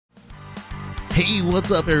Hey,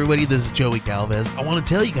 what's up, everybody? This is Joey Galvez. I want to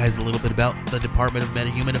tell you guys a little bit about the Department of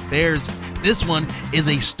Meta-Human Affairs. This one is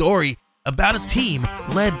a story about a team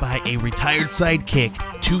led by a retired sidekick,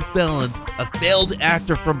 2 felons, a failed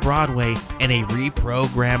actor from Broadway, and a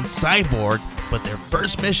reprogrammed cyborg. But their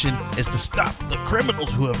first mission is to stop the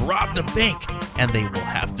criminals who have robbed a bank, and they will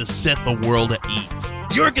have to set the world at ease.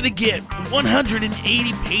 You're going to get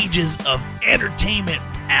 180 pages of entertainment,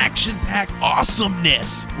 action-packed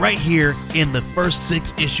awesomeness right here in the first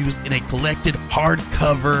 6 issues in a collected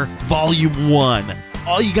hardcover volume 1.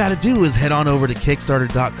 All you gotta do is head on over to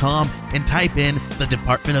Kickstarter.com and type in the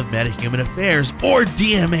Department of Meta-Human Affairs or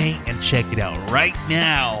DMA and check it out right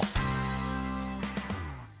now.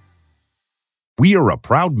 We are a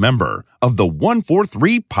proud member of the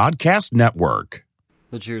 143 Podcast Network.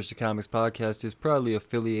 The Cheers to Comics podcast is proudly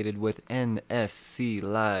affiliated with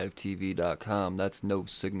NSCLiveTV.com. That's No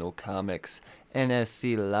Signal Comics.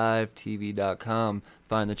 NSCLiveTV.com.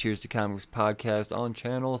 Find the Cheers to Comics podcast on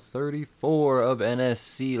channel 34 of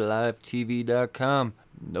NSCLiveTV.com.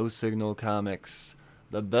 No Signal Comics.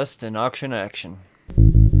 The best in auction action.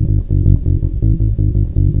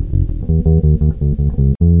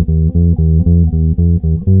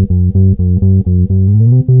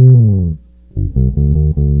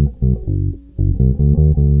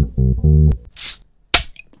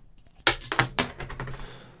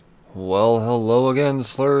 Well, hello again,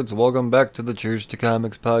 Slurds. Welcome back to the Cheers to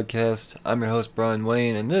Comics podcast. I'm your host, Brian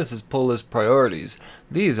Wayne, and this is Pull List Priorities.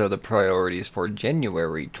 These are the priorities for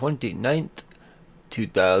January 29th,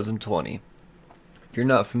 2020. If you're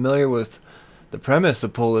not familiar with the premise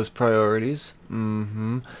of Pull List Priorities,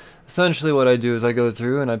 essentially what I do is I go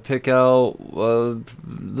through and I pick out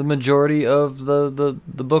the majority of the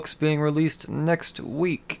books being released next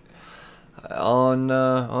week.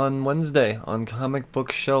 On Wednesday on comic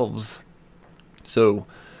book shelves. So,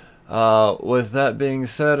 with that being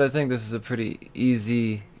said, I think this is a pretty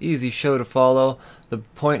easy show to follow. The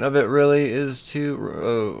point of it really is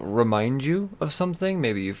to remind you of something.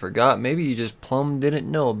 Maybe you forgot. Maybe you just plumb didn't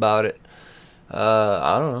know about it.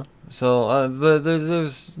 I don't know. So, but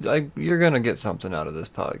you're gonna get something out of this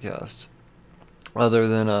podcast, other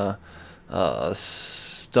than a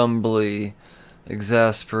stumbly,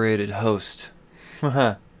 exasperated host.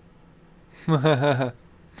 Alright,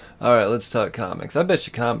 let's talk comics. I bet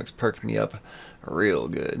you comics perked me up real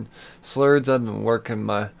good. Slurds, I've been working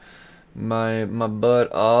my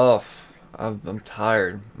butt off. I'm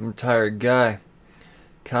tired. I'm a tired guy.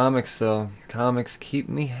 Comics, though. Comics keep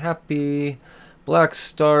me happy. Black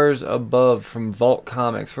Stars Above from Vault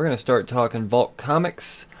Comics. We're going to start talking Vault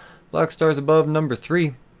Comics. Black Stars Above number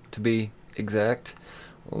 3, to be exact.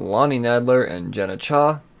 Lonnie Nadler and Jenna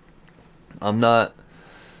Cha. I'm not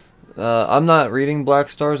reading Black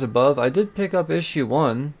Stars Above. I did pick up issue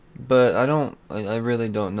 1, but I really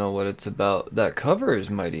don't know what it's about. That cover is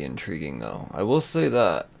mighty intriguing, though. I will say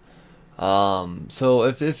that. So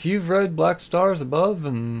if you've read Black Stars Above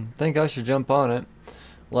and think I should jump on it,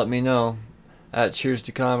 let me know at Cheers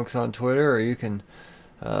to Comics on Twitter, or you can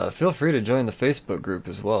feel free to join the Facebook group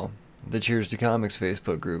as well. The Cheers to Comics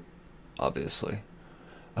Facebook group, obviously.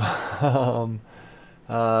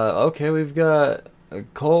 Okay, we've got a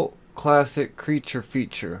cult classic creature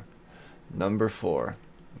feature, number 4.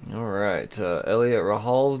 Alright, Elliot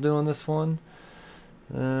Rahal's doing this one,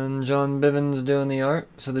 and John Bivens doing the art.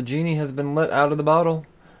 So the genie has been let out of the bottle,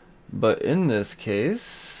 but in this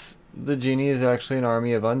case, the genie is actually an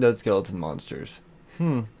army of undead skeleton monsters.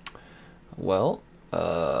 Well,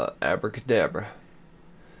 abracadabra.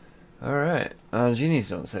 Alright, genies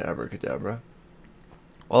don't say abracadabra.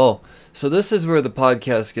 Oh, so this is where the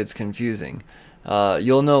podcast gets confusing.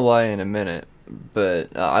 You'll know why in a minute,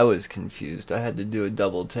 but I was confused. I had to do a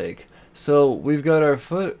double take. So we've got our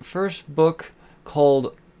first book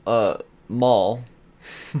called Maul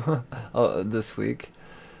this week.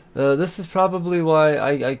 This is probably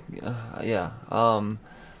why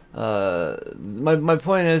my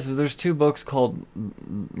point is there's 2 books called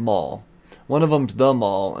Maul. One of them's The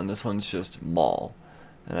Maul, and this one's just Maul.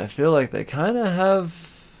 And I feel like they kind of have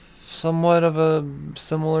somewhat of a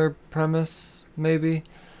similar premise, maybe.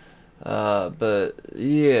 But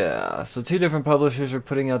yeah, so 2 different publishers are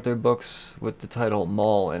putting out their books with the title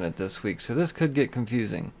Maul in it this week, so this could get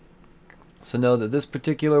confusing. So know that this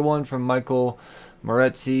particular one from Michael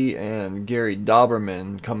Moretzi and Gary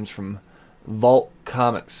Dauberman comes from Vault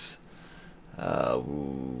Comics.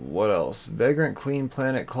 What else? Vagrant Queen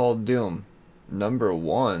Planet Called Doom, number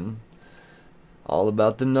 1. All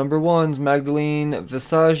about the number 1s, Magdalene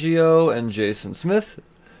Visaggio and Jason Smith.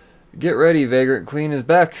 Get ready, Vagrant Queen is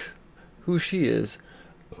back. Who she is,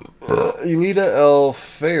 Elita L.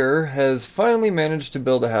 Fair has finally managed to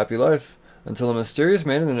build a happy life until a mysterious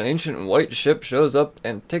man in an ancient white ship shows up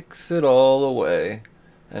and takes it all away.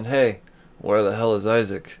 And hey, where the hell is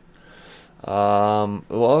Isaac? Well,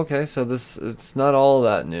 okay, so it's not all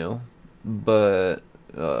that new, but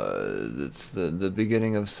it's the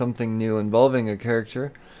beginning of something new involving a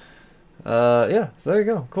character. Yeah, so there you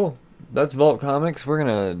go, cool. That's Vault Comics. We're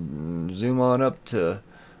gonna zoom on up to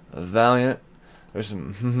Valiant. There's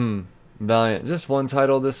some Valiant. Just one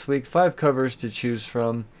title this week, 5 covers to choose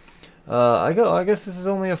from. I guess this is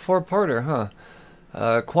only a 4-parter,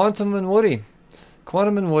 huh? Quantum and Woody.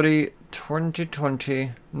 Quantum and Woody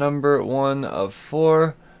 2020, number 1 of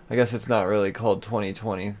 4. I guess it's not really called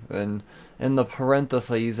 2020. And in the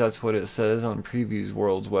parentheses, that's what it says on Previews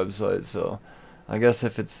World's website. So I guess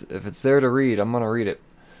if it's there to read, I'm gonna read it.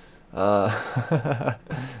 No,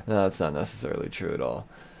 that's not necessarily true at all.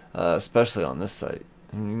 Especially on this site.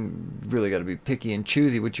 You really got to be picky and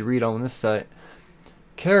choosy what you read on this site.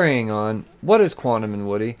 Carrying on, what is Quantum and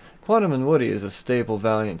Woody? Quantum and Woody is a staple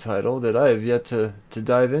Valiant title that I have yet to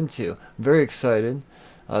dive into. I'm very excited,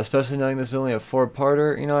 especially knowing this is only a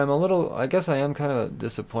 4-parter. You know, I guess I am kind of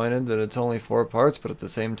disappointed that it's only 4 parts, but at the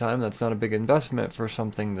same time, that's not a big investment for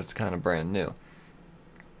something that's kind of brand new.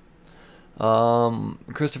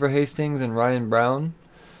 Christopher Hastings and Ryan Brown.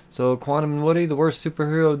 So Quantum and Woody, the worst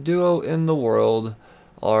superhero duo in the world,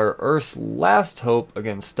 are Earth's last hope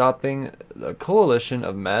against stopping a coalition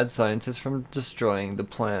of mad scientists from destroying the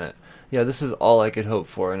planet. Yeah, this is all I could hope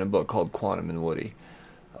for in a book called Quantum and Woody.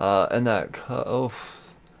 And that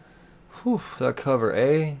that cover,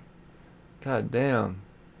 eh? God damn,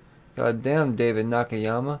 David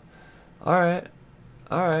Nakayama. All right.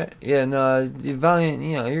 Yeah, no, Valiant.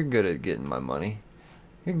 You know, you're good at getting my money.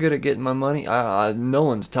 No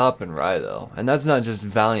one's topping Rye though, and that's not just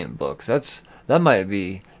Valiant books. That might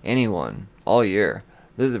be anyone all year.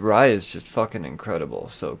 Rye is just fucking incredible.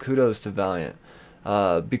 So kudos to Valiant.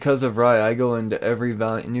 Because of Rye, I go into every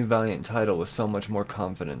new Valiant title with so much more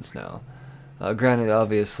confidence now. Granted,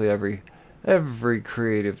 obviously every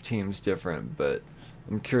creative team's different, but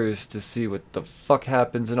I'm curious to see what the fuck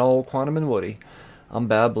happens in old Quantum and Woody. I'm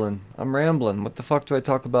babbling. I'm rambling. What the fuck do I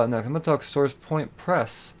talk about next? I'm going to talk Source Point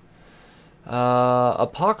Press.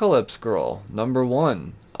 Apocalypse Girl, number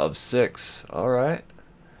 1 of 6. Alright.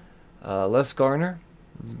 Les Garner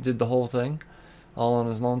did the whole thing, all on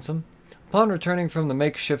his lonesome. Upon returning from the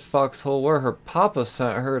makeshift foxhole where her papa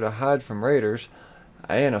sent her to hide from raiders,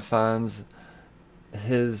 Anna finds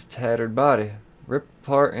his tattered body, ripped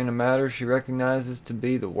apart in a matter she recognizes to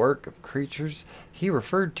be the work of creatures he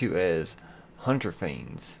referred to as Hunter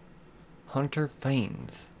Fiends.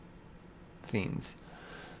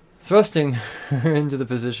 Thrusting her into the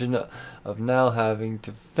position of now having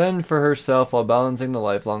to fend for herself while balancing the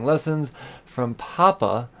lifelong lessons from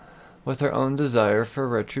Papa with her own desire for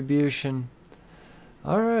retribution.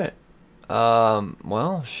 Alright.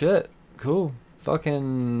 Well, shit. Cool.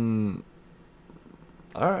 Fucking...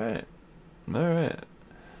 Alright.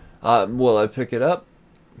 Will I pick it up?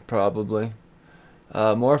 Probably.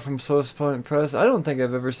 More from Source Point Press. I don't think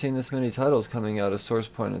I've ever seen this many titles coming out of Source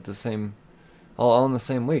Point all in the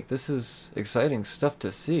same week. This is exciting stuff to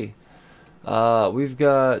see. We've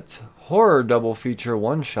got horror double feature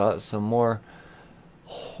one shot, some more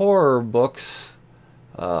horror books.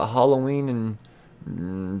 Halloween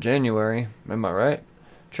in January. Am I right?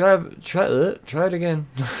 Try it again.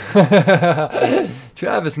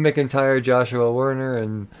 Travis McIntyre, Joshua Werner,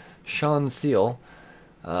 and Sean Seal.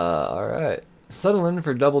 Alright. Settle in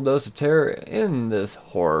for double dose of terror in this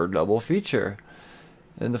horror double feature.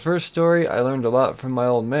 In the first story, I learned a lot from my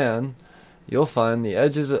old man. You'll find the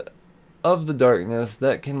edges of the darkness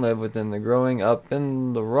that can live within the growing up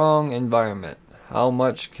in the wrong environment. How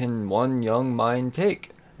much can one young mind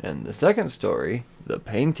take? In the second story, The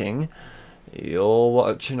Painting, you'll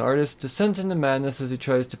watch an artist descend into madness as he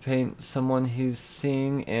tries to paint someone he's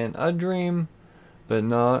seeing in a dream, but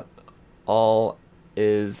not all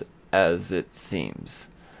is as it seems.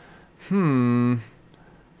 2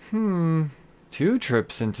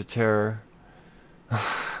 trips into terror.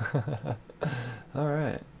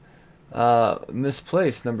 Alright.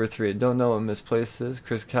 Misplaced, number 3. I don't know what Misplaced is.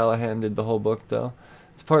 Chris Callahan did the whole book, though.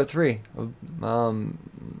 It's part 3.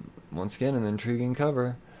 Once again, an intriguing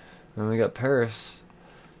cover. And we got Paris.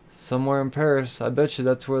 Somewhere in Paris. I bet you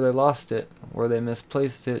that's where they lost it. Where they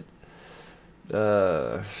misplaced it.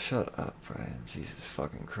 Shut up, Brian. Jesus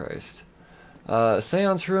fucking Christ.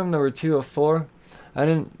 Seance Room, number 2 of 4. I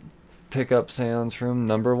didn't pick up Seance Room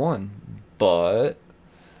number 1, but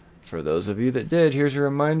for those of you that did, here's a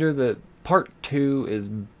reminder that part 2 is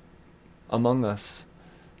Among Us.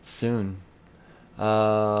 soon.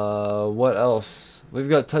 What else? We've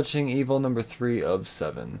got Touching Evil number 3 of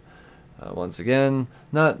 7. Once again,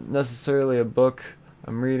 not necessarily a book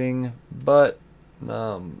I'm reading, but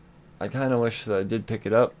I kind of wish that I did pick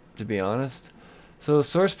it up, to be honest. So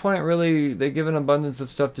Source Point, really, they give an abundance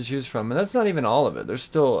of stuff to choose from, and that's not even all of it. There's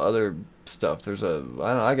still other stuff. There's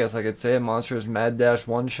I guess I could say a Monsters Mad Dash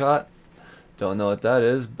one-shot. Don't know what that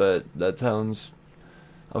is, but that sounds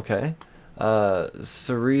okay.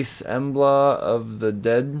 Cerise Embla of the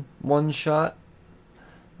Dead one-shot.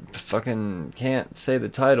 Fucking can't say the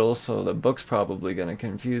title, so the book's probably gonna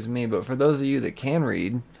confuse me, but for those of you that can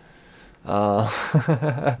read, there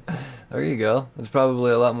you go. It's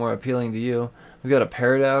probably a lot more appealing to you. We've got a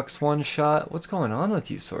Paradox one-shot. What's going on with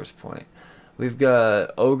you, Source Point? We've got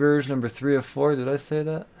Ogres number 3 of 4. Did I say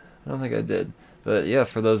that? I don't think I did. But yeah,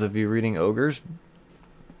 for those of you reading Ogres,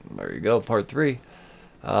 there you go, part 3.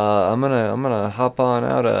 I'm gonna hop on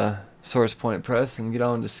out of Source Point Press and get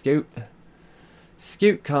on to Scout.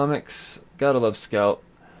 Scout Comics. Gotta love Scout.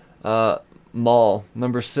 Maul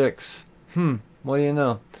number 6. What do you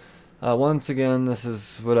know? Once again, this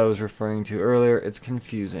is what I was referring to earlier. It's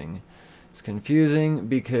confusing. It's confusing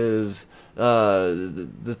because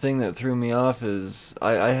the thing that threw me off is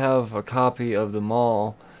I have a copy of the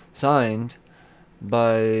Maul signed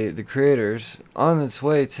by the creators on its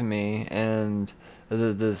way to me, and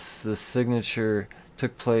this signature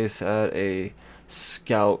took place at a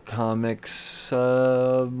Scout Comics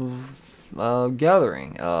gathering,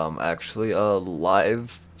 actually a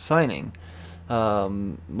live signing,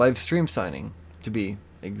 live stream signing to be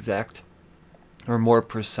exact, or more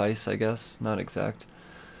precise, I guess, not exact.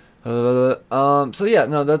 So yeah,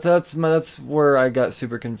 no, that's where I got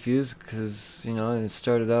super confused, because I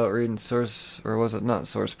started out reading Source, or was it not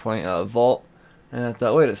Source Point, Vault, and I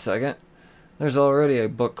thought, wait a second, there's already a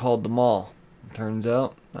book called The Maul. Turns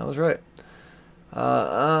out I was right.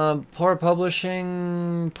 Poor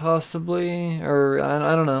publishing, possibly, or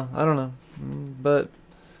I don't know, but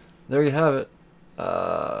there you have it.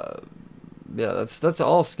 Yeah, that's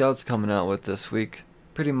all Scout's coming out with this week.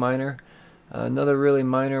 Pretty minor. Another really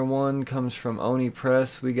minor one comes from Oni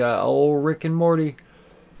Press. We got old Rick and Morty.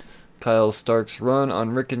 Kyle Stark's run on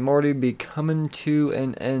Rick and Morty be coming to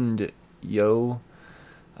an end, yo.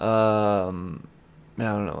 I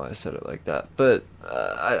don't know why I said it like that, but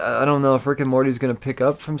I don't know if Rick and Morty's gonna pick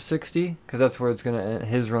up from 60, because that's where it's gonna end.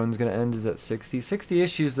 His run's gonna end is at 60. 60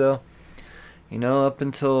 issues though. Up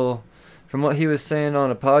until, from what he was saying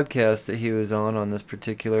on a podcast that he was on this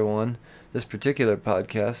particular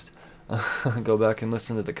podcast. Go back and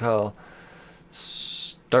listen to the Kyle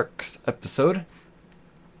Starks episode.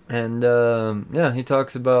 And yeah, he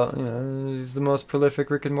talks about, he's the most prolific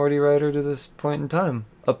Rick and Morty writer to this point in time,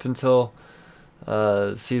 up until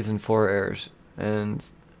season 4 airs and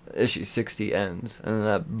issue 60 ends,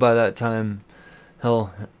 and by that time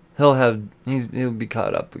he'll be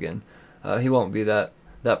caught up again. He won't be that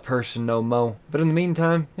person no mo. But in the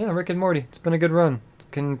meantime, yeah, Rick and Morty, it's been a good run. It's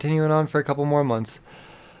continuing on for a couple more months.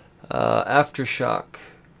 Aftershock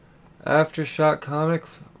comic,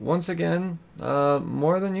 once again,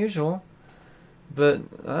 more than usual, but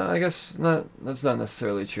I guess that's not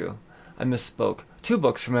necessarily true. I misspoke. 2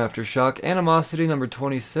 books from Aftershock. Animosity number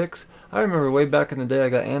 26. I remember way back in the day I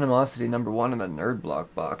got Animosity number 1 in the Nerd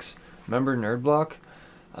Block box. Remember Nerd Block?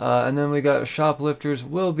 And then we got Shoplifters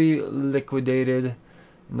Will Be Liquidated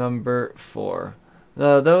number 4.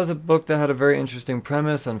 That was a book that had a very interesting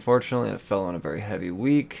premise. Unfortunately, it fell on a very heavy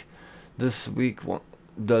week. This week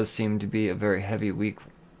does seem to be a very heavy week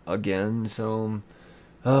again, so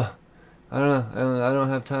I don't know. I don't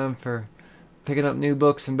have time for picking up new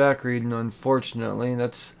books and back reading, unfortunately.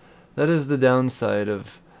 That is the downside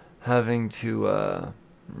of having to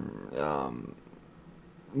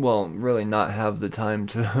really not have the time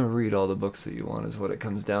to read all the books that you want, is what it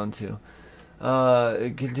comes down to.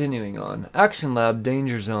 Continuing on. Action Lab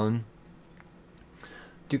Danger Zone.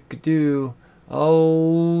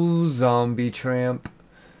 Oh, Zombie Tramp.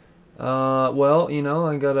 Well,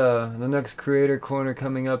 I got the next creator corner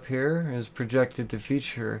coming up here is projected to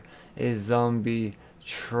feature a Zombie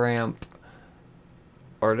Tramp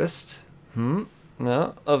artist.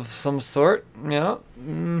 Yeah, of some sort. Yeah.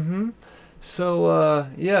 So,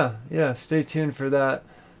 yeah, stay tuned for that.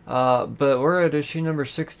 But we're at issue number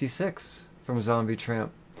 66 from Zombie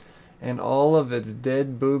Tramp, and all of its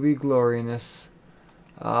dead booby gloriness.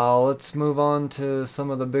 Let's move on to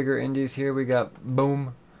some of the bigger indies here. We got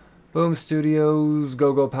Boom Studios,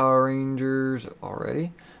 Go-Go Power Rangers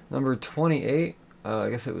already. Number 28.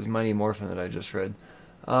 I guess it was Mighty Morphin that I just read.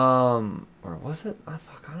 Or was it? I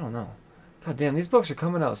don't know. God damn, these books are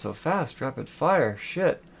coming out so fast. Rapid fire.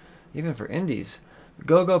 Shit. even for indies.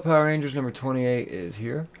 Go-Go Power Rangers number 28 is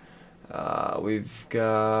here. We've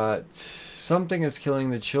got Something is Killing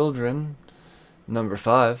the Children, number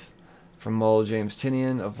 5, from old James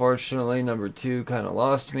Tynion. Unfortunately, number 2 kind of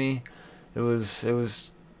lost me. It was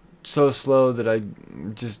so slow that I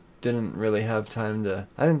just didn't really have time to...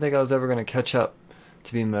 I didn't think I was ever going to catch up,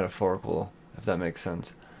 to be metaphorical, if that makes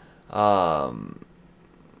sense. Yeah,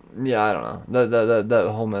 I don't know. That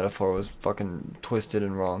whole metaphor was fucking twisted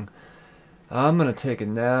and wrong. I'm gonna take a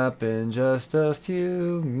nap in just a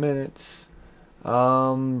few minutes.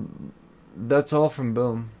 That's all from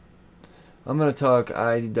Boom. I'm gonna talk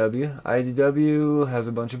IDW. IDW has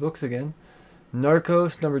a bunch of books again.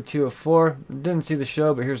 Narcos, number 2 of 4. Didn't see the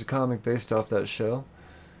show, but here's a comic based off that show.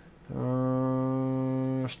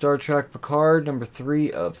 Star Trek Picard, number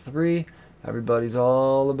 3 of 3. Everybody's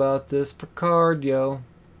all about this Picard, yo.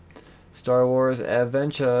 Star Wars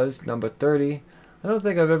Adventures, number 30. I don't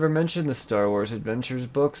think I've ever mentioned the Star Wars Adventures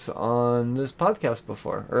books on this podcast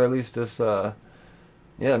before, or at least this, not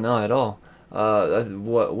at all.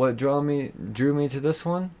 What drew me to this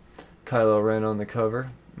one? Kylo Ren on the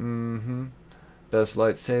cover. Best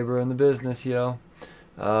lightsaber in the business, yo.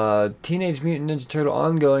 Teenage Mutant Ninja Turtle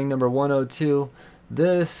Ongoing, number 102.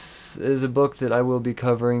 This is a book that I will be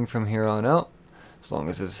covering from here on out. As long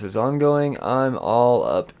as this is ongoing, I'm all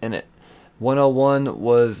up in it. 101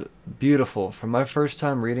 was beautiful. For my first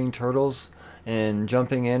time reading Turtles and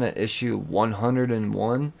jumping in at issue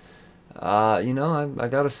 101, I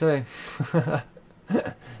gotta say, the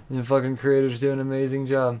fucking creators do an amazing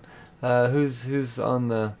job. Who's on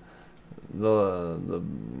the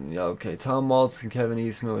okay, Tom Waltz and Kevin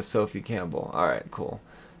Eastman with Sophie Campbell. Alright, cool.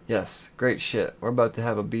 Yes, great shit. We're about to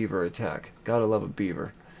have a beaver attack. Gotta love a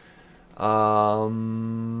beaver.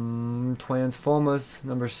 Transformers,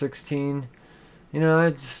 number 16.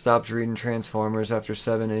 I stopped reading Transformers after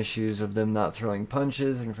 7 issues of them not throwing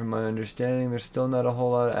punches, and from my understanding, there's still not a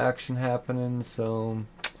whole lot of action happening, so...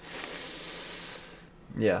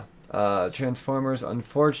 yeah. Transformers,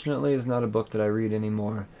 unfortunately, is not a book that I read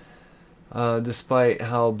anymore. Despite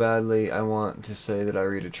how badly I want to say that I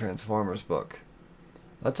read a Transformers book.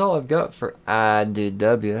 That's all I've got for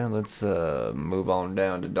IDW. Let's move on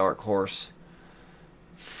down to Dark Horse.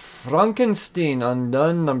 Frankenstein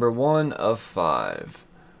Undone, number 1 of 5.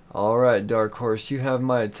 Alright, Dark Horse, you have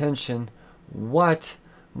my attention. What?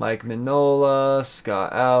 Mike Mignola,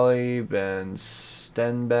 Scott Alley, Ben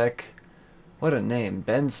Stenbeck. What a name,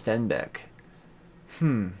 Ben Stenbeck.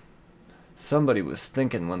 Somebody was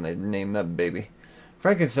thinking when they named that baby.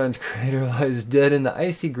 Frankenstein's creator lies dead in the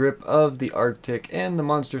icy grip of the Arctic, and the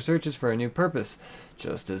monster searches for a new purpose.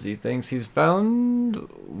 Just as he thinks he's found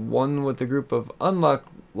one with a group of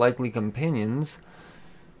unlikely companions,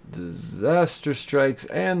 disaster strikes,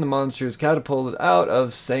 and the monster is catapulted out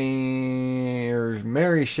of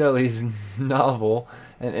Mary Shelley's novel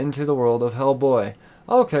and into the world of Hellboy.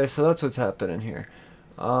 Okay, so that's what's happening here.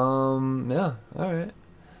 Yeah, alright.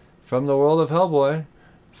 From the world of Hellboy,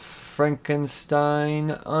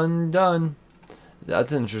 Frankenstein Undone.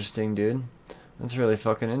 That's interesting, dude. That's really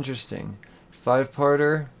fucking interesting.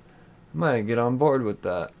 5-parter. Might get on board with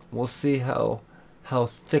that. We'll see how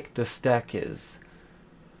thick the stack is.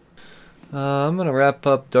 I'm gonna wrap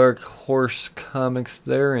up Dark Horse Comics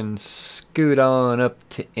there and scoot on up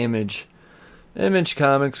to Image. Image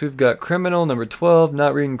Comics, we've got Criminal, number 12.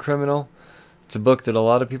 Not reading Criminal. It's a book that a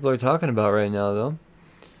lot of people are talking about right now, though.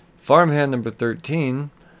 Farmhand, number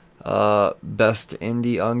 13. Best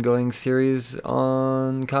indie ongoing series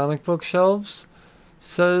on comic book shelves,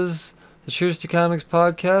 says the Cheers to Comics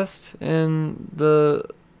podcast and the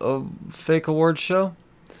fake awards show.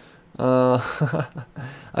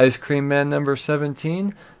 Ice Cream Man, number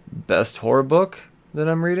 17. Best horror book that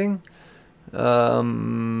I'm reading.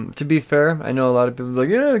 To be fair, I know a lot of people are like,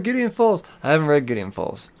 yeah, Gideon Falls. I haven't read Gideon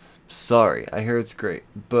Falls. Sorry, I hear it's great.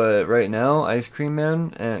 But right now, Ice Cream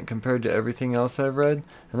Man, and compared to everything else I've read,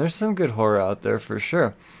 and there's some good horror out there for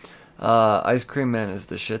sure. Ice Cream Man is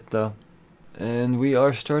the shit, though. And we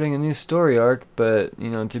are starting a new story arc, but,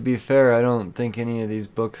 to be fair, I don't think any of these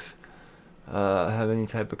books have any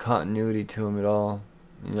type of continuity to them at all.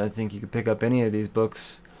 I think you could pick up any of these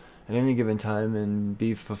books at any given time and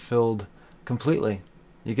be fulfilled completely.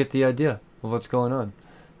 You get the idea of what's going on.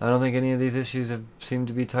 I don't think any of these issues have seemed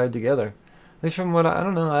to be tied together. At least from what I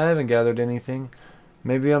don't know, I haven't gathered anything.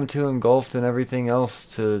 Maybe I'm too engulfed in everything else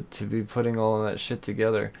to be putting all of that shit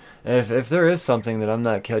together. If there is something that I'm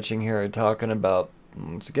not catching here or talking about,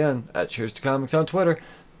 once again, at Cheers to Comics on Twitter,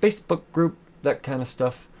 Facebook group, that kind of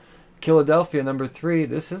stuff. Philadelphia, number 3.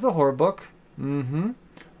 This is a horror book.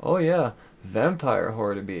 Oh yeah, vampire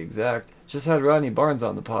horror to be exact. just had Rodney Barnes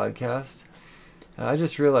on the podcast. And I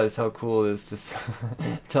just realized how cool it is to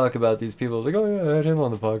talk about these people. It's like, oh yeah, I had him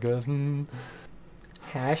on the podcast.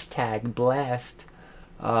 Hashtag blast.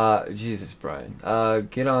 Jesus, Brian.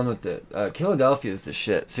 Get on with it. Philadelphia is the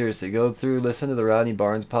shit. Seriously, go through, listen to the Rodney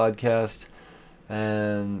Barnes podcast.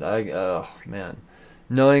 And oh man.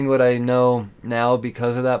 Knowing what I know now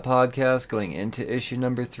because of that podcast, going into issue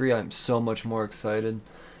number 3, I'm so much more excited.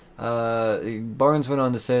 Barnes went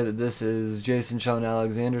on to say that this is Jason Sean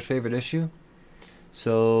Alexander's favorite issue.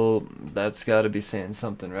 So that's got to be saying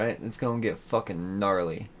something, right? It's going to get fucking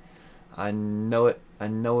gnarly. I know it. I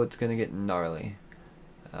know it's going to get gnarly.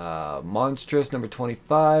 Monstrous number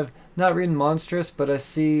 25. Not reading Monstrous, but I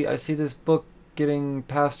see this book getting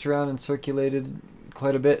passed around and circulated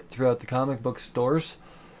quite a bit throughout the comic book stores.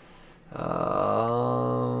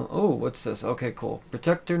 Oh, what's this? Okay, cool.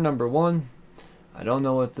 Protector number 1. I don't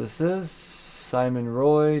know what this is. Simon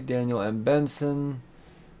Roy, Daniel M. Benson,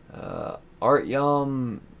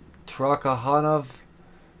 Artyom Trakhanov,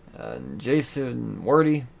 Jason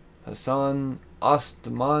Wordy, Hassan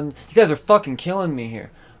Osterman. You guys are fucking killing me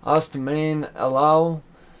here. Osterman Alao.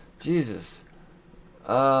 Jesus.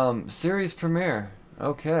 Series premiere.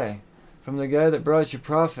 Okay. From the guy that brought you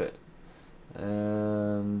Prophet.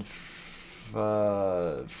 And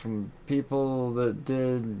from people that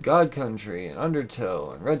did God Country and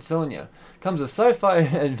Undertow and Red Sonja comes a sci-fi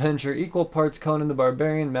adventure equal parts Conan the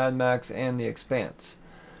Barbarian, Mad Max, and The Expanse.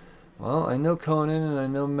 Well, I know Conan and I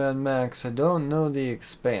know Mad Max. I don't know The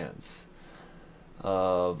Expanse.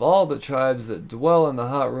 Of all the tribes that dwell in the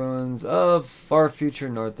hot ruins of far future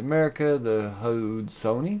North America, the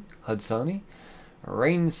Hudsoni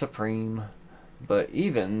reign supreme, but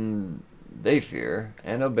even they fear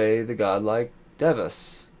and obey the godlike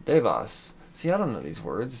Devas. See, I don't know these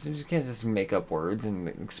words. You can't just make up words and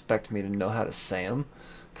expect me to know how to say them.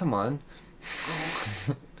 Come on.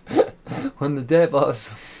 When the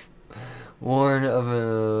Devas warn of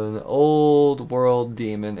an old world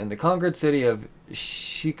demon in the conquered city of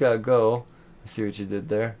Chicago. I see what you did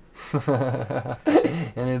there.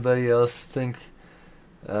 Anybody else think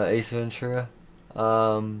Ace Ventura?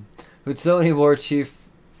 Hutsoni War Chief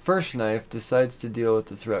First Knife decides to deal with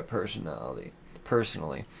the threat personally.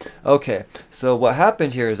 Okay, so what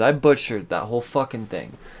happened here is I butchered that whole fucking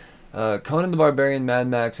thing. Conan the Barbarian, Mad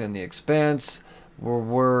Max, and The Expanse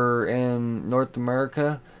were in North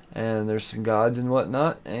America, and there's some gods and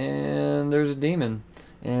whatnot, and there's a demon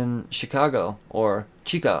in Chicago, or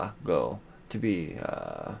Chicago, to be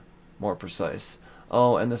more precise.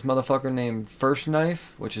 Oh, and this motherfucker named First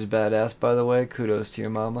Knife, which is badass, by the way, kudos to your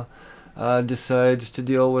mama, decides to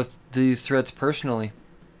deal with these threats personally.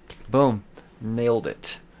 Boom. Nailed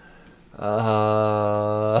it.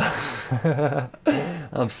 I'm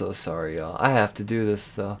so sorry, y'all. I have to do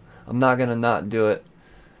this, though. I'm not gonna not do it.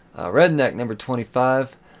 Redneck, number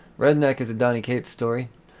 25. Redneck is a Donny Cates story.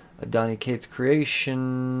 A Donny Cates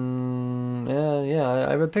creation. Yeah,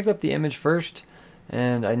 I picked up the Image first,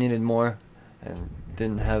 and I needed more, and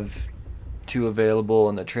didn't have 2 available,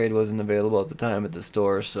 and the trade wasn't available at the time at the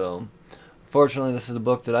store, so fortunately this is a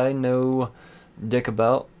book that I know dick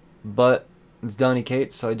about, but it's Donny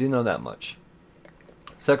Cates, so I do know that much.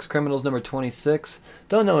 Sex Criminals number 26.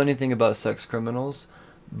 Don't know anything about Sex Criminals,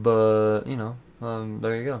 but, you know,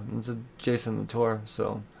 there you go. It's a Jason Latour,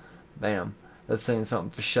 so bam. That's saying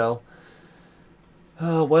something for Shell.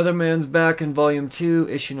 Weatherman's back in volume 2,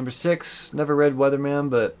 issue number 6. Never read Weatherman,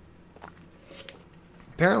 but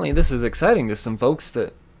apparently this is exciting to some folks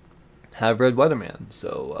that have read Weatherman.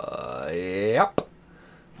 So, yep.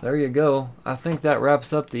 There you go. I think that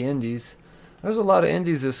wraps up the indies. There's a lot of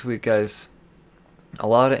indies this week, guys. A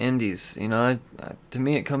lot of indies. You know, to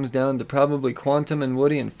me it comes down to probably Quantum and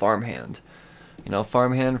Woody and Farmhand. You know,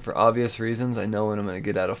 Farmhand for obvious reasons. I know what I'm going to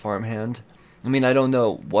get out of Farmhand. I mean, I don't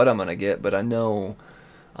know what I'm going to get, but I know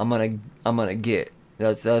I'm gonna get.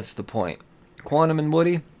 That's the point. Quantum and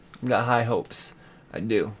Woody, got high hopes. I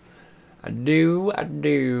do.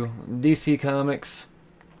 DC Comics.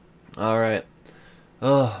 Alright.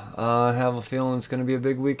 I have a feeling it's going to be a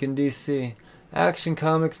big week in DC. Action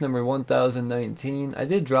Comics number 1019. I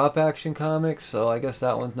did drop Action Comics, so I guess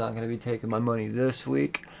that one's not going to be taking my money this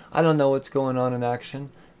week. I don't know what's going on in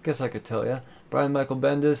Action. Guess I could tell you. Brian Michael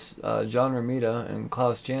Bendis, John Romita, and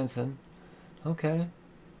Klaus Janson. Okay.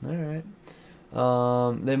 Alright.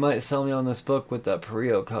 They might sell me on this book with that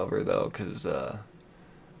Perillo cover, though, because, that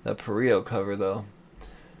Perillo cover, though.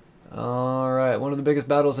 Alright, one of the biggest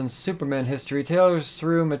battles in Superman history tears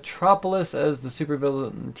through Metropolis as the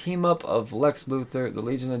supervillain team-up of Lex Luthor, the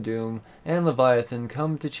Legion of Doom, and Leviathan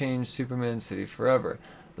come to change Superman City forever.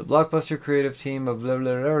 The blockbuster creative team of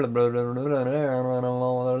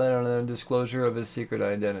disclosure of his secret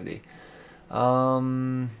identity.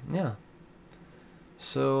 Yeah.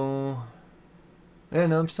 So, yeah,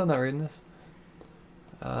 no, I'm still not reading this.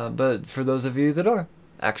 But for those of you that are,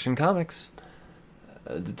 Action Comics.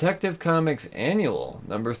 Detective Comics Annual,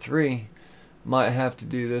 number 3. Might have to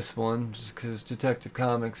do this one, just because Detective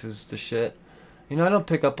Comics is the shit. You know, I don't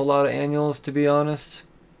pick up a lot of annuals, to be honest.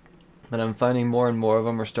 But I'm finding more and more of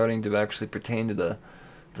them are starting to actually pertain to the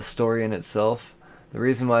story in itself. The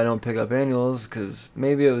reason why I don't pick up annuals, because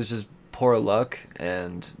maybe it was just poor luck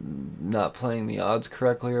and not playing the odds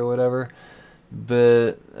correctly or whatever.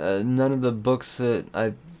 But none of the books that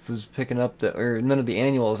I was picking up, or none of the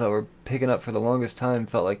annuals I were picking up for the longest time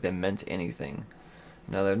felt like they meant anything.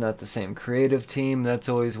 Now, they're not the same creative team. That's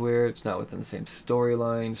always weird. It's not within the same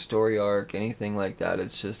storyline, story arc, anything like that.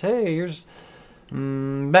 It's just, hey, here's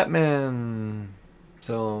Batman.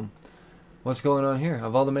 So, what's going on here?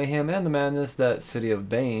 Of all the mayhem and the madness that City of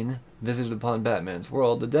Bane visited upon Batman's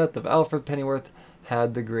world, the death of Alfred Pennyworth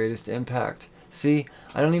had the greatest impact. See,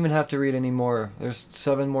 I don't even have to read any more. There's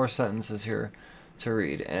 7 more sentences here to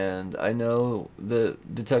read, and I know the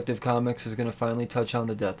Detective Comics is going to finally touch on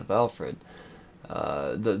the death of Alfred.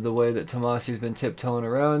 The way that Tomasi's been tiptoeing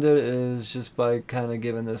around it is just by kind of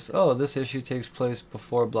giving this, this issue takes place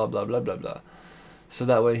before blah blah blah blah blah. So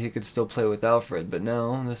that way he could still play with Alfred. But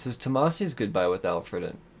no, this is Tomasi's goodbye with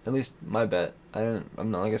Alfred. At least my bet. I'm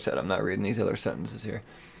not, like I said, I'm not reading these other sentences here.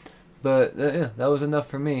 But yeah, that was enough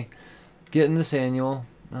for me. Getting this annual.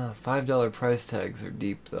 $5 price tags are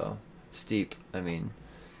deep though. Steep, I mean.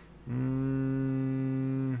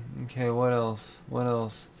 Okay, what else?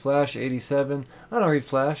 Flash 87. I don't read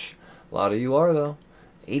Flash. A lot of you are though.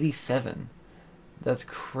 87. That's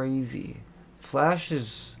crazy. Flash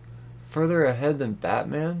is further ahead than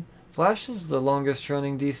Batman. Flash is the longest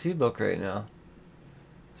running DC book right now.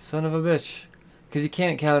 Son of a bitch. Because you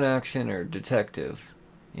can't count Action or Detective,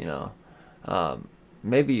 you know.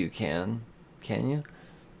 Maybe you can you?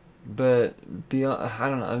 But beyond, I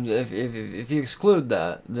don't know. If you exclude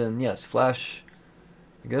that, then yes, Flash,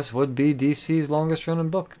 I guess, would be DC's longest running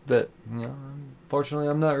book that, unfortunately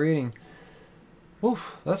I'm not reading.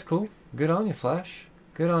 Oof, that's cool. Good on you, Flash.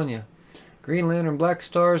 Good on you. Green Lantern Black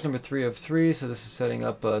Stars, number 3 of 3. So this is setting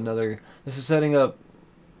up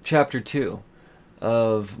chapter 2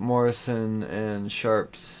 of Morrison and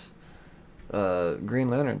Sharp's Green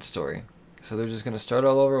Lantern story. So they're just going to start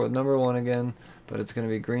all over with number 1 again, but it's going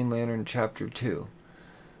to be Green Lantern chapter 2.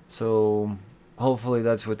 So hopefully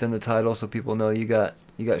that's within the title, so people know you got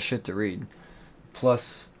shit to read.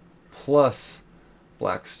 Plus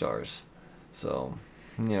Black Stars. So,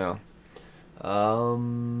 Liam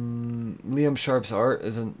Sharp's art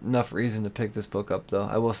is enough reason to pick this book up, though.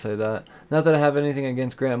 I will say that. Not that I have anything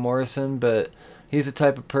against Grant Morrison, but he's the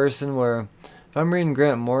type of person where if I'm reading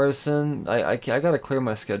Grant Morrison, I gotta clear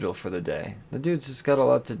my schedule for the day. The dude's just got a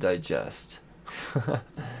lot to digest.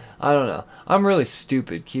 I don't know. I'm really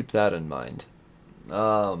stupid. Keep that in mind.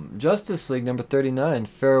 Justice League number 39.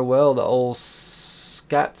 Farewell to old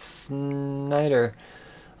Scott Snyder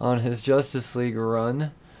on his Justice League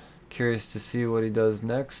run. Curious to see what he does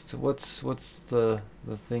next. What's the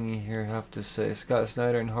thingy here have to say? Scott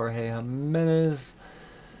Snyder and Jorge Jimenez.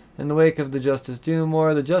 In the wake of the Justice Doom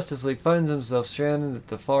War, the Justice League finds themselves stranded at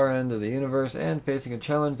the far end of the universe and facing a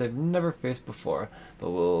challenge they've never faced before. But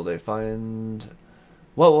what will they find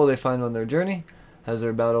on their journey? Has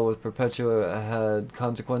their battle with Perpetua had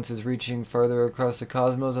consequences reaching further across the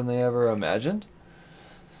cosmos than they ever imagined?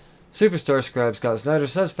 Superstar scribe Scott Snyder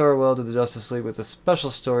says farewell to the Justice League with a special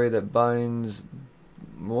story that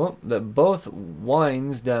both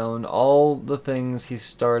winds down all the things he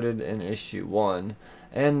started in issue 1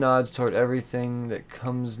 and nods toward everything that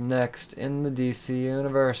comes next in the DC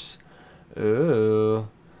universe. Ooh.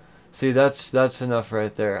 See, that's enough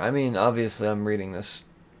right there. I mean, obviously I'm reading this.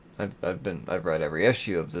 I've read every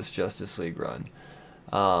issue of this Justice League run.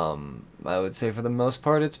 I would say for the most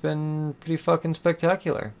part it's been pretty fucking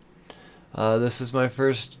spectacular. This is my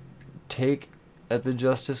first take at the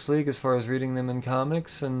Justice League as far as reading them in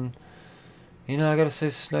comics, and I gotta say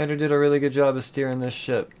Snyder did a really good job of steering this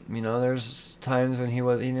ship. There's times when he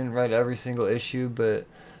didn't write every single issue, but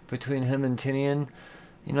between him and Tinian,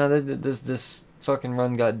 this fucking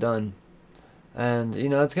run got done. And,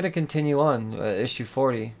 it's going to continue on, issue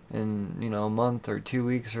 40 in, a month or 2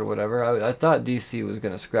 weeks or whatever. I thought DC was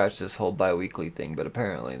going to scratch this whole bi-weekly thing, but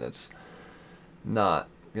apparently that's not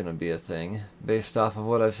going to be a thing based off of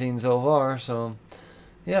what I've seen so far. So,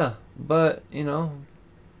 yeah. But,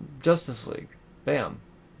 Justice League. Bam.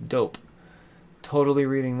 Dope. Totally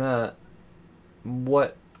reading that.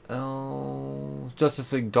 What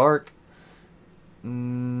Justice League Dark,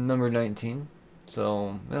 number 19.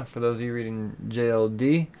 So, yeah, for those of you reading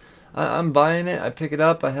JLD, I'm buying it. I pick it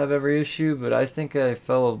up. I have every issue, but I think I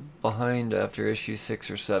fell behind after issue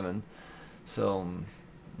 6 or 7. So,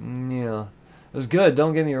 yeah. It was good,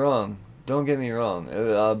 don't get me wrong. Don't get me wrong.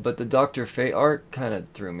 But the Dr. Fate art kind of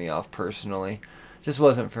threw me off personally. Just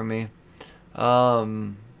wasn't for me.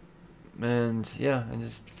 And, yeah, I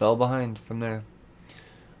just fell behind from there.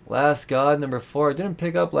 Last God, number 4. I didn't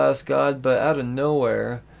pick up Last God, but out of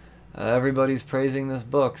nowhere, everybody's praising this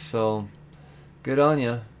book, so good on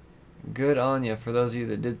you. Good on you for those of you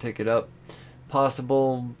that did pick it up.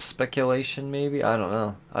 Possible speculation, maybe? I don't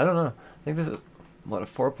know. I think this is, what, a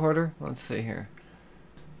 4-parter? Let's see here.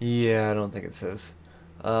 Yeah, I don't think it says.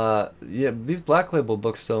 Yeah, these Black Label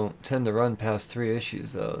books don't tend to run past 3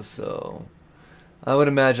 issues, though, so I would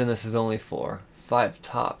imagine this is only 4. 5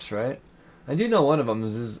 tops, right? I do know one of them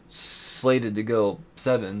is slated to go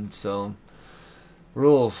 7, so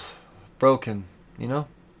rules broken, you know?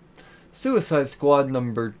 Suicide Squad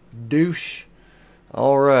number douche.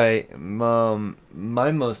 Alright,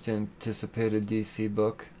 my most anticipated DC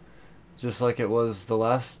book, just like it was the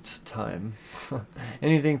last time.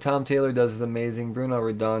 Anything Tom Taylor does is amazing. Bruno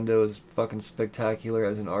Redondo is fucking spectacular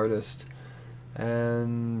as an artist.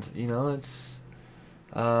 And, you know, it's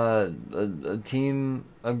a team,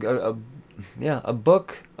 a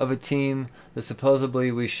book of a team that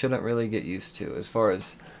supposedly we shouldn't really get used to as far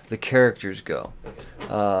as the characters go.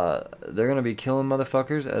 They're going to be killing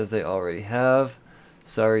motherfuckers as they already have.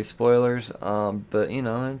 Sorry, spoilers. But, you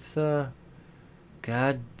know, it's,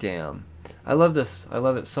 goddamn. I love this. I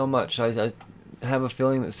love it so much. I have a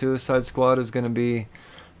feeling that Suicide Squad is going to be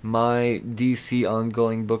my DC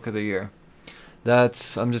ongoing book of the year.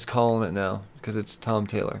 I'm just calling it now because it's Tom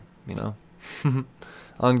Taylor, you know.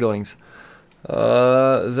 Ongoings.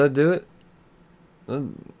 Does that do it?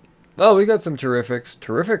 Oh, we got some terrifics.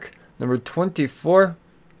 Terrific. Number 24.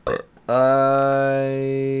 I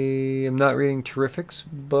am not reading terrifics,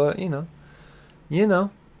 but you know.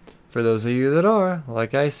 For those of you that are,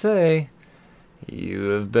 like I say, you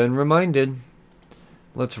have been reminded.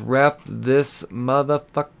 Let's wrap this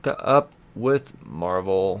motherfucker up with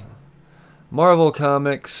Marvel. Marvel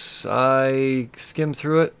Comics. I skimmed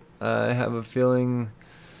through it. I have a feeling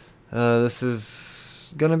this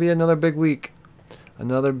is going to be another big week.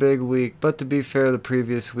 Another big week. But to be fair, the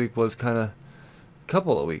previous week was kind of a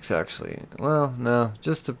couple of weeks, actually. Well, no,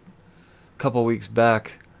 just a couple weeks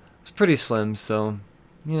back. It's pretty slim, so,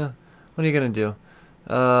 yeah. What are you going to do?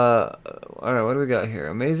 Alright, what do we got here?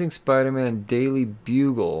 Amazing Spider-Man Daily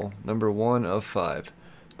Bugle, number 1 of 5.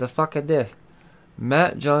 The fuck is this?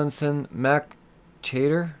 Matt Johnson, Mac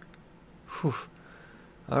Chater? Whew.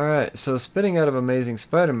 Alright, so spitting out of Amazing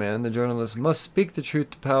Spider-Man, the journalist must speak the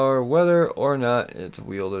truth to power, whether or not it's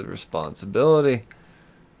wielded responsibility.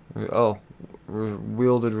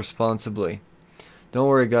 Wielded responsibly. Don't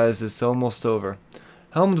worry, guys, it's almost over.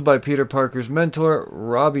 Helmed by Peter Parker's mentor,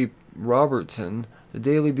 Robbie Robertson, the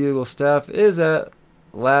Daily Bugle staff is at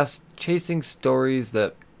last chasing stories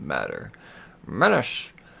that matter.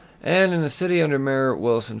 Manish! And in a city under Mayor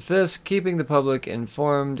Wilson Fisk, keeping the public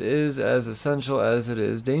informed is as essential as it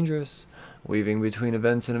is dangerous. Weaving between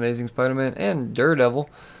events in Amazing Spider-Man and Daredevil,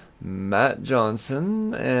 Matt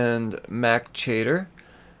Johnson and Mac Chater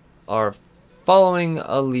are following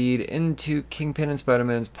a lead into Kingpin and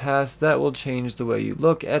Spider-Man's past that will change the way you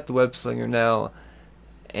look at the web-slinger now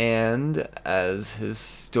and as his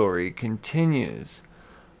story continues.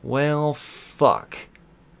 Well, fuck.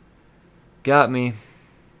 Got me.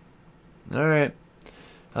 Alright.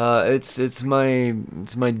 It's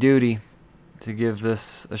my duty to give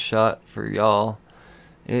this a shot for y'all.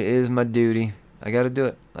 It is my duty. I gotta do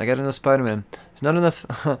it. I gotta know Spider-Man. There's not enough.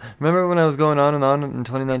 Remember when I was going on and on in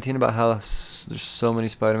 2019 about how there's so many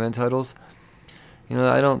Spider-Man titles? You know,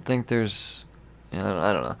 I don't think there's. You know,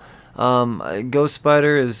 I don't know. Ghost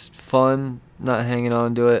Spider is fun. Not hanging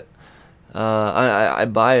on to it. I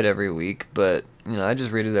buy it every week, but you know, I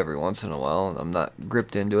just read it every once in a while. I'm not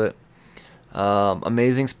gripped into it.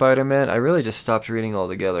 Amazing Spider-Man, I really just stopped reading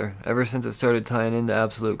altogether. Ever since it started tying into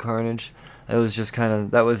Absolute Carnage, it was just kind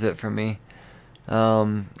of, that was it for me.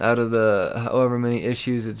 Out of the however many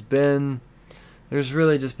issues it's been, there's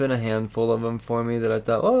really just been a handful of them for me that I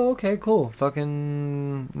thought, oh, okay, cool.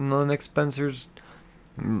 Fucking, Nick Spencer's,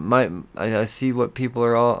 I see what people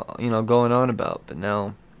are all, going on about, but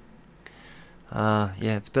now,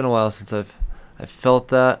 yeah, it's been a while since I've felt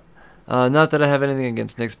that. Not that I have anything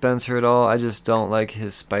against Nick Spencer at all. I just don't like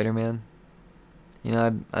his Spider-Man.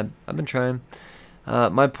 I've been trying.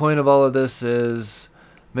 My point of all of this is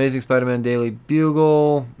Amazing Spider-Man Daily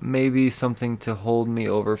Bugle. Maybe something to hold me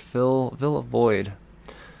over. Fill a void.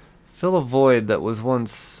 Fill a void that was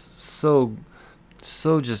once so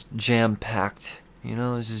just jam-packed. You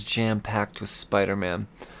know, it's just jam-packed with Spider-Man.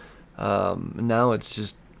 Now it's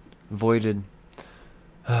just voided.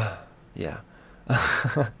 Yeah.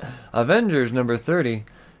 Avengers number 30.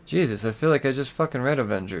 Jesus, I feel like I just fucking read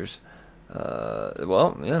Avengers.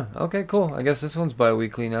 Well, yeah. Okay, cool. I guess this one's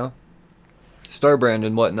bi-weekly now. Starbrand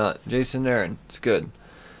and whatnot. Jason Aaron. It's good.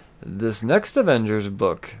 This next Avengers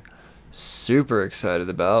book, super excited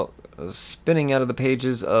about. Spinning out of the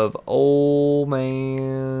pages of Old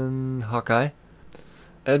Man Hawkeye.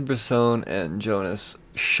 Ed Brisson and Jonas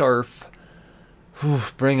Scharf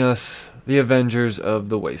bring us the Avengers of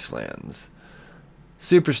the Wastelands.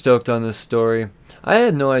 Super stoked on this story. I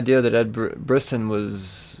had no idea that Ed Brisson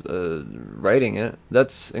was writing it.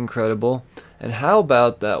 That's incredible. And how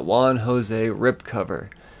about that Juan Jose rip cover?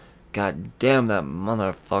 God damn, that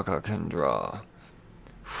motherfucker can draw.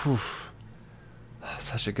 Whew.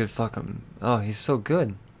 Such a good fucking... Oh, he's so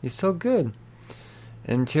good. He's so good.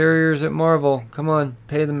 Interiors at Marvel. Come on,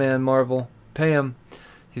 pay the man, Marvel. Pay him.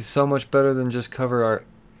 He's so much better than just cover art.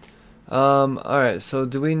 Alright, so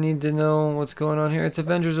do we need to know what's going on here? It's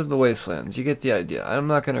Avengers of the Wastelands. You get the idea. I'm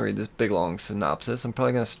not going to read this big long synopsis. I'm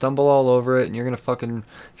probably going to stumble all over it, and you're going to fucking...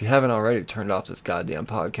 If you haven't already turned off this goddamn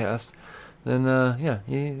podcast, then, yeah,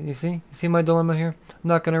 you see? You see my dilemma here? I'm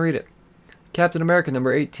not going to read it. Captain America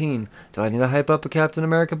number 18. Do I need to hype up a Captain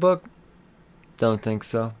America book? Don't think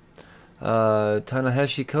so.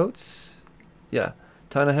 Ta-Nehisi Coates? Yeah.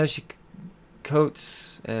 Ta-Nehisi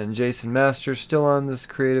Coates and Jason Masters still on this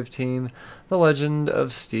creative team. The legend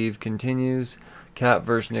of Steve continues. Cap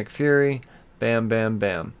vs. Nick Fury. Bam, bam,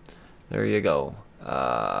 bam. There you go.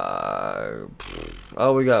 Oh,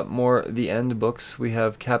 we got more The End books. We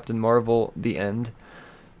have Captain Marvel The End.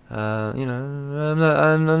 I'm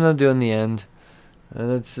not doing The End.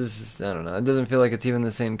 That's just, I don't know. It doesn't feel like it's even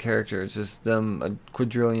the same character. It's just them a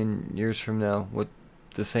quadrillion years from now with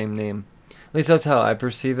the same name. At least that's how I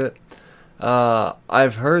perceive it.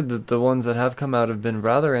 I've heard that the ones that have come out have been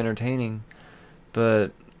rather entertaining, but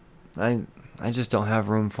I just don't have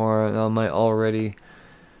room for it on my already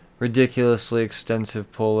ridiculously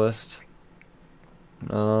extensive pull list.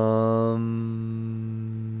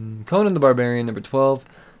 Conan the Barbarian number 12.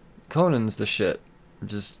 Conan's the shit.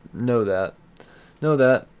 Just know that.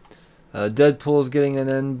 Deadpool's getting an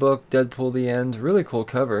end book. Deadpool The End. Really cool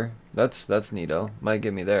cover. That's neato. Might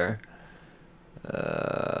get me there.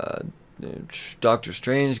 Doctor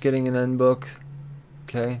Strange getting an end book.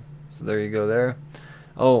 Okay, so there you go there.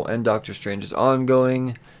 Oh, and Doctor Strange's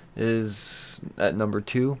ongoing is at number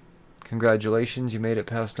 2. Congratulations, you made it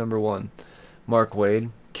past number 1. Mark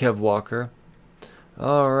Waid, Kev Walker.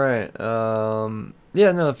 Alright,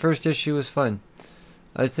 yeah, no, the first issue was fun.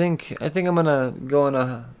 I think I'm gonna go on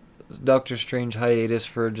a Doctor Strange hiatus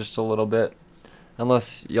for just a little bit.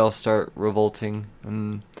 Unless y'all start revolting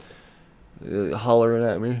and hollering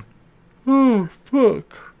at me. Oh,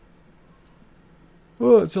 fuck.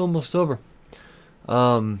 Oh, it's almost over.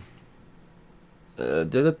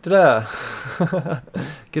 Get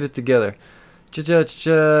it together.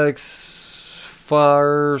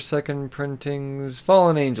 Far second printings.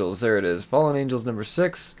 Fallen Angels. There it is. Fallen Angels number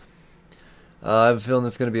 6. I have a feeling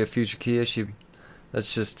it's going to be a future key issue.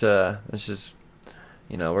 That's just we're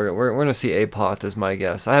going to see Apoth is my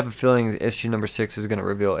guess. I have a feeling issue number 6 is going to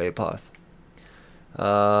reveal Apoth.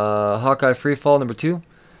 Hawkeye Freefall number 2.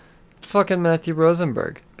 Fucking Matthew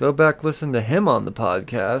Rosenberg. Go back, listen to him on the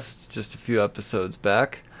podcast just a few episodes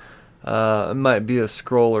back. It might be a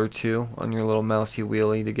scroll or two on your little mousy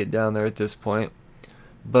wheelie to get down there at this point.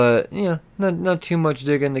 But, yeah, not too much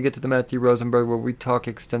digging to get to the Matthew Rosenberg where we talk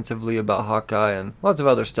extensively about Hawkeye and lots of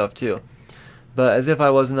other stuff too. But as if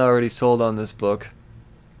I wasn't already sold on this book.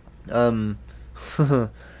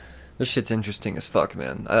 This shit's interesting as fuck,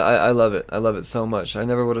 man. I love it. I love it so much. I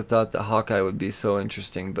never would have thought that Hawkeye would be so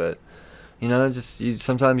interesting, but,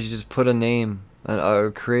 sometimes you just put a name,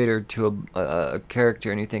 a creator to a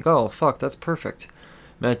character, and you think, oh, fuck, that's perfect.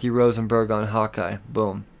 Matthew Rosenberg on Hawkeye.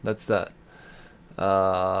 Boom. That's that.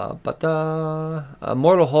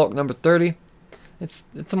 Mortal Hulk number 30. It's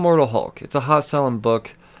a Mortal Hulk. It's a hot selling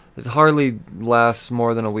book. It hardly lasts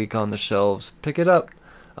more than a week on the shelves. Pick it up.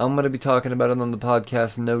 I'm going to be talking about it on the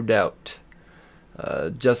podcast, no doubt.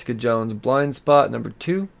 Jessica Jones Blind Spot number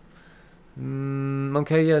 2.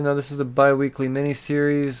 Okay, yeah, no, this is a bi-weekly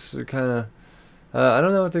miniseries. They're kind of... I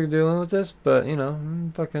don't know what they're doing with this, but,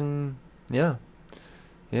 fucking... Yeah.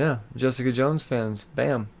 Yeah, Jessica Jones fans.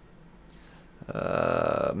 Bam.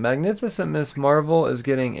 Magnificent Miss Marvel is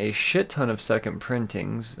getting a shit ton of second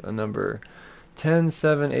printings. Number 10,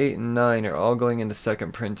 7, 8, and 9 are all going into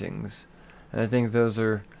second printings. And I think those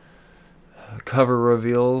are cover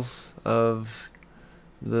reveals of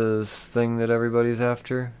this thing that everybody's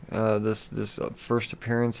after. This first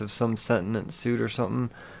appearance of some sentient suit or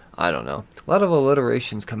something. I don't know. A lot of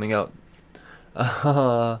alliterations coming out.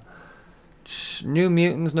 New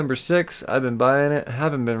Mutants number 6. I've been buying it.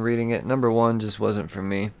 Haven't been reading it. Number 1 just wasn't for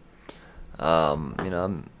me. I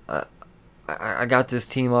got this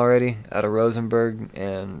team already out of Rosenberg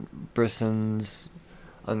and Brisson's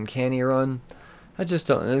Uncanny Run. I just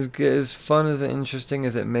don't. As fun as interesting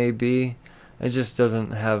as it may be, it just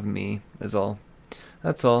doesn't have me. Is all.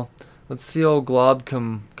 That's all. Let's see old Glob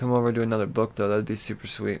come over to another book though. That'd be super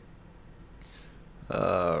sweet.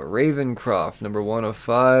 Ravencroft, number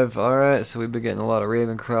 105. Alright, so we've been getting a lot of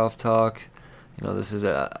Ravencroft talk. This is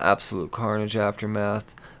absolute carnage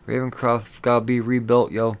aftermath. Ravencroft gotta be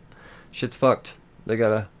rebuilt, yo. Shit's fucked. They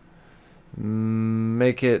gotta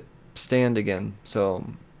make it stand again. So,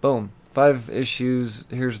 boom. 5 issues.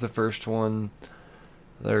 Here's the first one.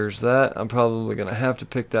 There's that. I'm probably gonna have to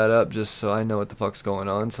pick that up just so I know what the fuck's going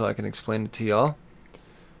on so I can explain it to y'all.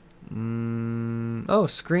 Oh,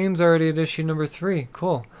 Scream's already at issue number 3.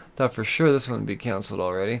 Cool. Thought for sure this one would be canceled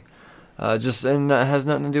already. And that has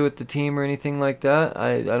nothing to do with the team or anything like that.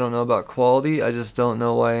 I don't know about quality. I just don't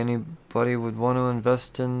know why anybody would want to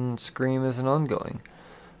invest in Scream as an ongoing.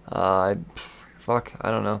 I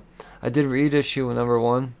don't know. I did read issue number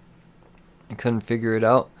 1. I couldn't figure it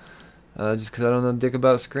out. Just because I don't know dick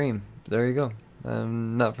about Scream. There you go.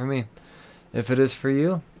 Not for me. If it is for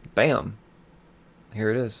you, bam. Here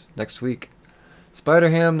it is, next week.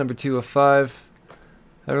 Spider-Ham, number 2 of 5.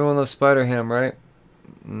 Everyone loves Spider-Ham, right?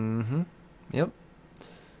 Mm-hmm. Yep.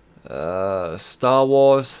 Star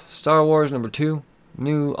Wars, number 2.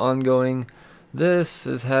 New ongoing. This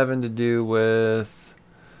is having to do with...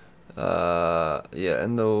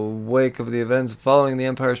 in the wake of the events following The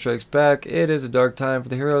Empire Strikes Back, it is a dark time for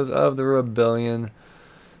the heroes of the rebellion.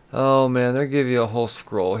 Oh, man, they give you a whole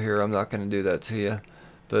scroll here. I'm not going to do that to you.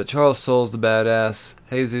 But Charles Soule's the badass.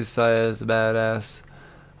 Jesus Saya's the badass.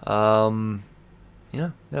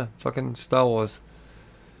 Fucking Star Wars.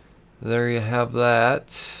 There you have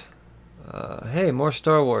that. Hey, more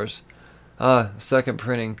Star Wars. Second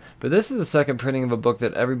printing. But this is a second printing of a book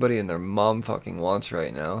that everybody and their mom fucking wants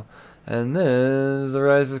right now. And this is The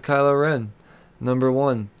Rise of Kylo Ren, number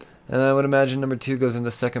 1. And I would imagine number 2 goes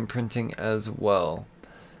into second printing as well.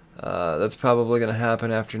 That's probably going to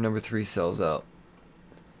happen after number 3 sells out.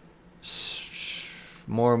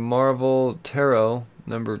 More Marvel Tarot,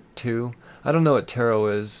 number 2. I don't know what Tarot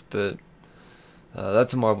is, but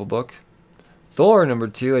that's a Marvel book. Thor, number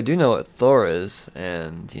 2. I do know what Thor is,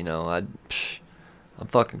 and, I'm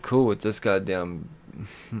fucking cool with this goddamn...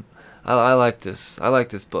 I like this. I like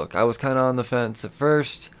this book. I was kind of on the fence at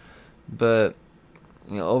first, but,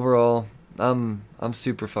 overall, I'm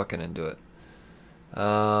super fucking into it.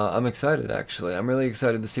 I'm excited, actually. I'm really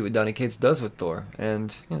excited to see what Donny Cates does with Thor.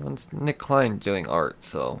 And, it's Nick Klein doing art,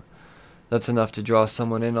 so that's enough to draw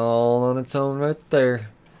someone in all on its own right there.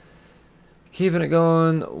 Keeping it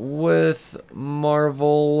going with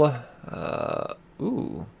Marvel.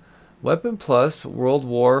 Weapon Plus World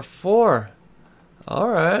War IV.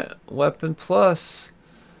 Alright, Weapon Plus.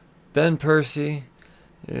 Ben Percy.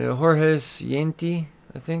 Jorge Cienti,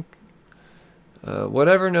 I think.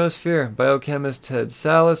 Whatever knows fear. Biochemist Ted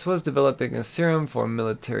Salas was developing a serum for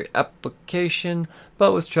military application,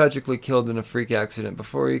 but was tragically killed in a freak accident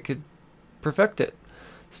before he could perfect it.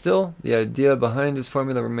 Still, the idea behind his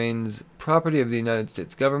formula remains property of the United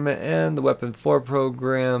States government and the Weapon 4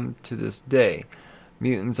 program to this day.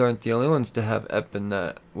 Mutants aren't the only ones to have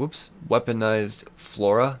weaponized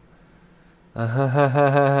flora.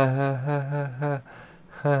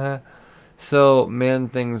 So,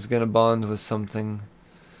 Man-Thing's gonna bond with something.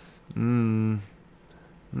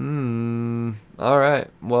 Alright,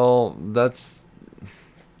 well, that's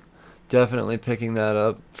definitely picking that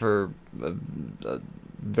up for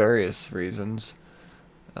various reasons.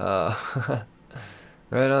 Right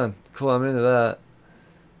on. Cool, I'm into that.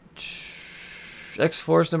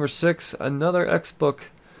 X-Force number 6, another X book.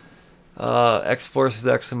 X-Force is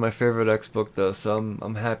actually my favorite X book, though, so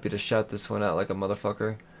I'm happy to shout this one out like a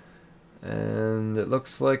motherfucker. And it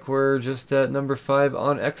looks like we're just at number 5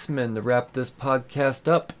 on X-Men to wrap this podcast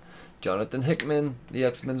up. Jonathan Hickman, the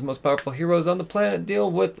X-Men's most powerful heroes on the planet,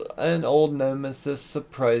 deal with an old nemesis'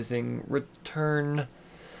 surprising return.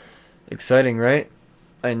 Exciting, right?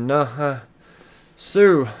 I know, huh?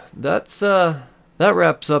 So, that's that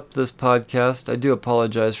wraps up this podcast. I do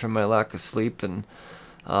apologize for my lack of sleep, and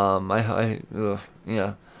I'm gonna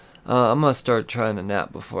start trying to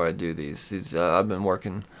nap before I do these. I've been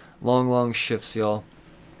working long shifts, y'all.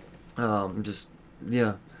 All the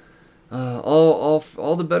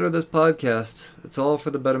better of this podcast. It's all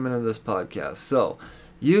for the betterment of this podcast. So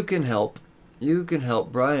you can help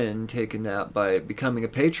Brian take a nap by becoming a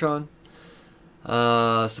patron.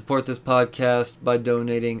 Support this podcast by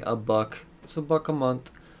donating $1. It's $1 a month,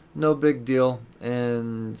 no big deal,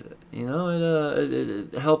 and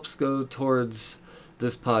it helps go towards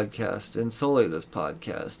this podcast and solely this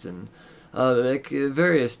podcast, and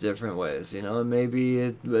various different ways.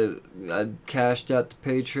 Maybe I cashed out the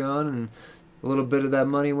Patreon, and a little bit of that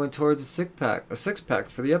money went towards a six pack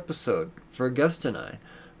for the episode for a guest and I.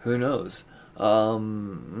 Who knows?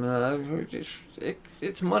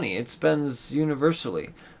 It's money. It spends universally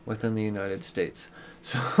within the United States.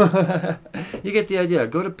 So you get the idea.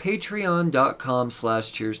 Go to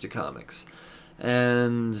patreon.com/cheers2comics.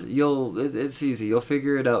 And it's easy. You'll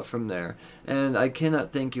figure it out from there. And I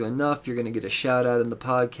cannot thank you enough. You're going to get a shout out in the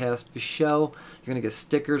podcast for show. You're going to get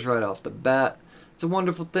stickers right off the bat. It's a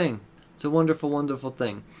wonderful thing. It's a wonderful, wonderful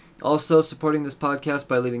thing. Also, supporting this podcast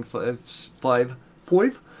by leaving five-star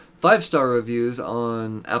reviews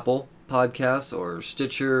on Apple Podcasts or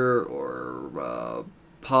Stitcher or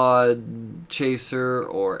Pod Chaser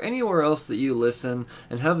or anywhere else that you listen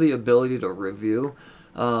and have the ability to review.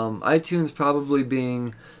 iTunes probably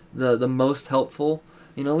being the most helpful.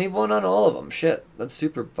 Leave one on all of them. Shit, that's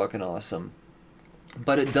super fucking awesome.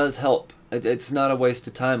 But it does help. It's not a waste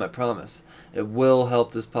of time, I promise. It will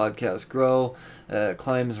help this podcast grow,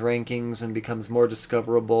 climbs rankings, and becomes more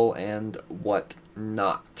discoverable and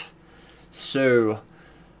whatnot. So,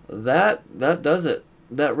 that does it.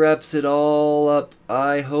 That wraps it all up.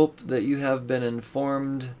 I hope that you have been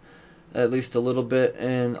informed at least a little bit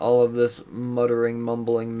in all of this muttering,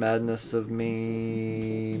 mumbling madness of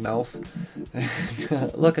me mouth.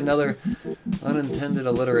 Look, another unintended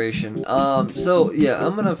alliteration. So yeah,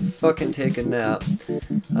 I'm gonna fucking take a nap.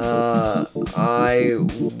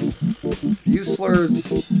 Use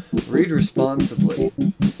slurs, read responsibly,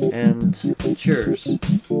 and cheers,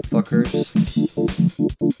 fuckers.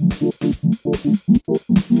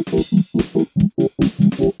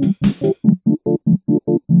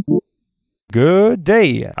 Good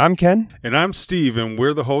day. I'm Ken. And I'm Steve, and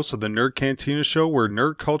we're the hosts of the Nerd Cantina Show, where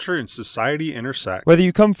nerd culture and society intersect. Whether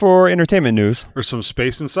you come for entertainment news or some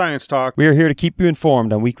space and science talk, we are here to keep you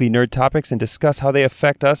informed on weekly nerd topics and discuss how they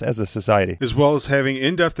affect us as a society. As well as having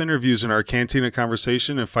in-depth interviews in our Cantina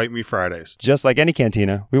Conversation and Fight Me Fridays. Just like any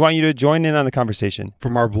cantina, we want you to join in on the conversation.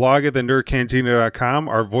 From our blog at thenerdcantina.com,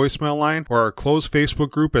 our voicemail line, or our closed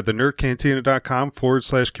Facebook group at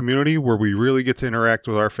thenerdcantina.com/community, where we really get to interact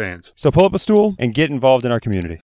with our fans. So pull up a stool and get involved in our community.